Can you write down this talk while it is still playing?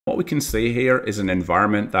What we can see here is an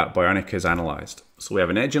environment that Bionic has analyzed. So we have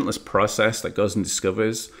an agentless process that goes and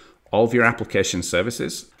discovers all of your application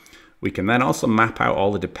services. We can then also map out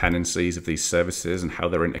all the dependencies of these services and how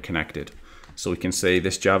they're interconnected. So we can see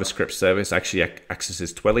this JavaScript service actually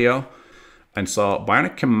accesses Twilio. And so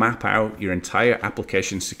Bionic can map out your entire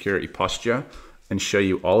application security posture and show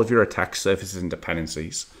you all of your attack surfaces and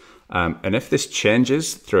dependencies. And if this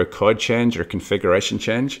changes through a code change or a configuration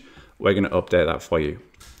change, we're going to update that for you.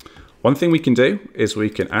 One thing we can do is we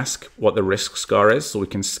can ask what the risk score is, so we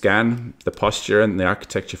can scan the posture and the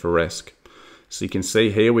architecture for risk. So you can see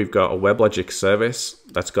here we've got a WebLogic service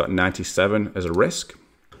that's got 97 as a risk.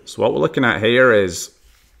 So what we're looking at here is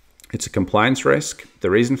it's a compliance risk. The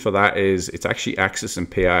reason for that is it's actually accessing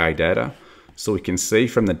PII data. So we can see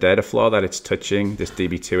from the data flow that it's touching this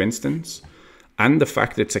DB2 instance, and the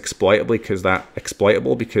fact that it's exploitable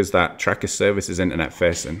because that tracker service is internet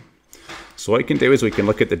facing. So what we can do is we can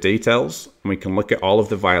look at the details and we can look at all of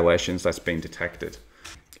the violations that's been detected.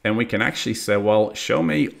 And we can actually say, well, show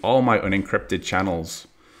me all my unencrypted channels.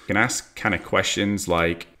 You can ask kind of questions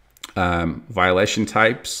like violation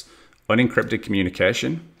types, unencrypted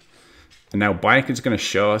communication. And now Bionic is going to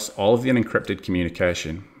show us all of the unencrypted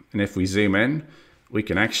communication. And if we zoom in, we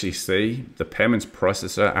can actually see the payments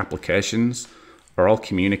processor applications are all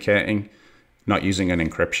communicating, not using an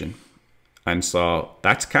encryption. And so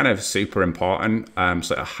that's kind of super important.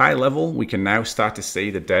 So at a high level, we can now start to see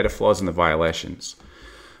the data flows and the violations.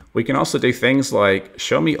 We can also do things like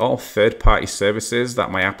show me all third-party services that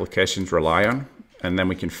my applications rely on, and then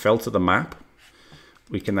we can filter the map.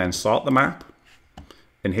 We can then sort the map.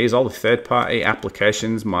 And here's all the third-party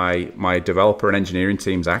applications my developer and engineering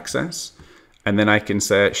teams access. And then I can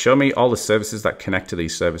say, show me all the services that connect to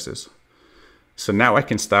these services. So now I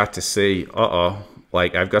can start to see,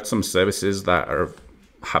 like I've got some services that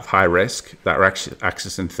have high risk that are actually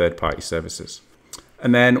accessing third-party services.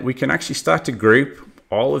 And then we can actually start to group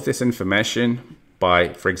all of this information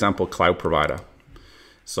by, for example, cloud provider.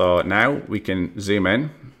 So now we can zoom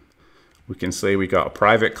in. We can see we got a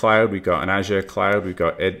private cloud, we've got an Azure cloud, we've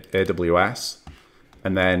got AWS.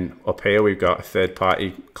 And then up here, we've got a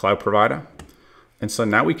third-party cloud provider. And so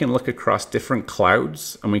now we can look across different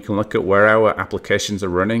clouds and we can look at where our applications are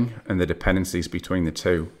running and the dependencies between the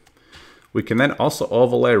two. We can then also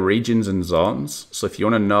overlay regions and zones. So if you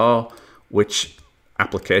want to know which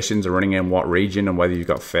applications are running in what region and whether you've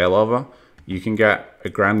got failover, you can get a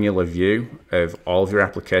granular view of all of your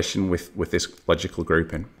application with this logical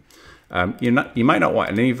grouping. You might not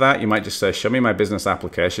want any of that. You might just say, show me my business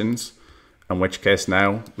applications, in which case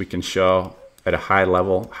now we can show at a high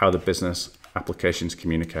level how the business applications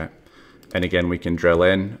communicate. And again, we can drill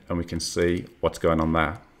in and we can see what's going on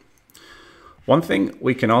there. One thing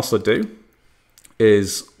we can also do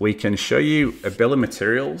is we can show you a bill of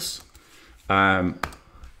materials for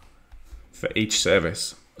each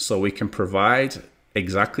service. So we can provide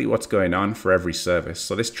exactly what's going on for every service.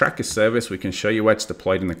 So this tracker service, we can show you where it's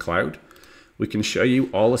deployed in the cloud. We can show you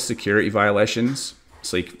all the security violations.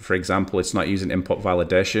 So for example, it's not using input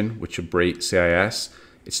validation, which would breach CIS.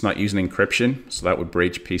 It's not using encryption, so that would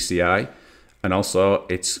breach PCI. And also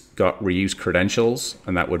it's got reused credentials,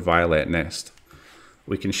 and that would violate NIST.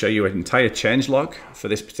 We can show you an entire change log for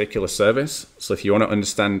this particular service. So if you want to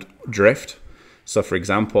understand drift, so for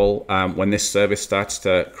example, when this service starts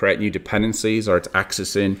to create new dependencies or it's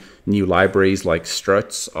accessing new libraries like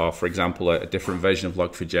struts, or for example, a different version of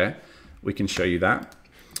Log4j, we can show you that.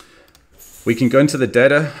 We can go into the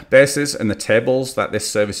databases and the tables that this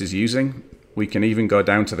service is using. We can even go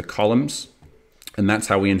down to the columns, and that's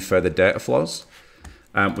how we infer the data flows.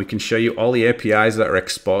 We can show you all the APIs that are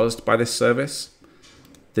exposed by this service,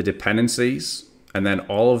 the dependencies, and then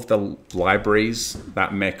all of the libraries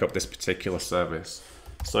that make up this particular service.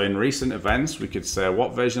 So in recent events, we could say,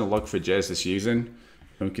 what version of Log4j is this using?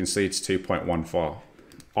 And we can see it's 2.14.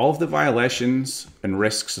 All of the violations and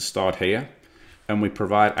risks are stored here, and we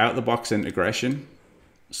provide out-of-the-box integration.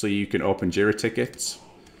 So you can open Jira tickets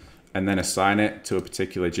and then assign it to a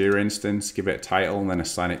particular Jira instance, give it a title, and then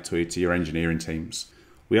assign it to your engineering teams.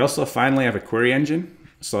 We also finally have a query engine.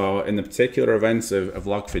 So in the particular events of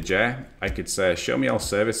Log4j, I could say, show me all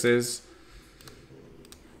services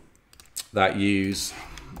that use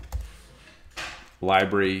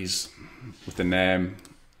libraries with the name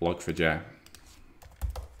Log4j.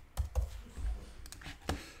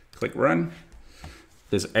 Click run.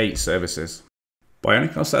 There's 8 services.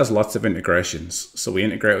 Bionic also has lots of integrations. So we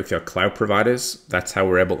integrate with your cloud providers. That's how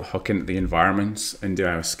we're able to hook into the environments and do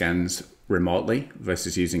our scans remotely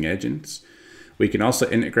versus using agents. We can also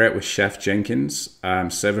integrate with Chef Jenkins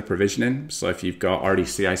server provisioning. So if you've got already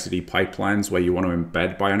CI/CD pipelines where you want to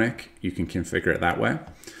embed Bionic, you can configure it that way.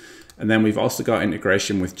 And then we've also got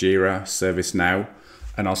integration with Jira, ServiceNow,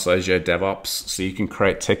 and also Azure DevOps. So you can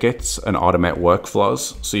create tickets and automate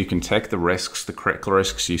workflows. So you can take the risks, the critical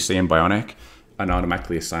risks you see in Bionic, and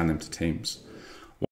automatically assign them to teams.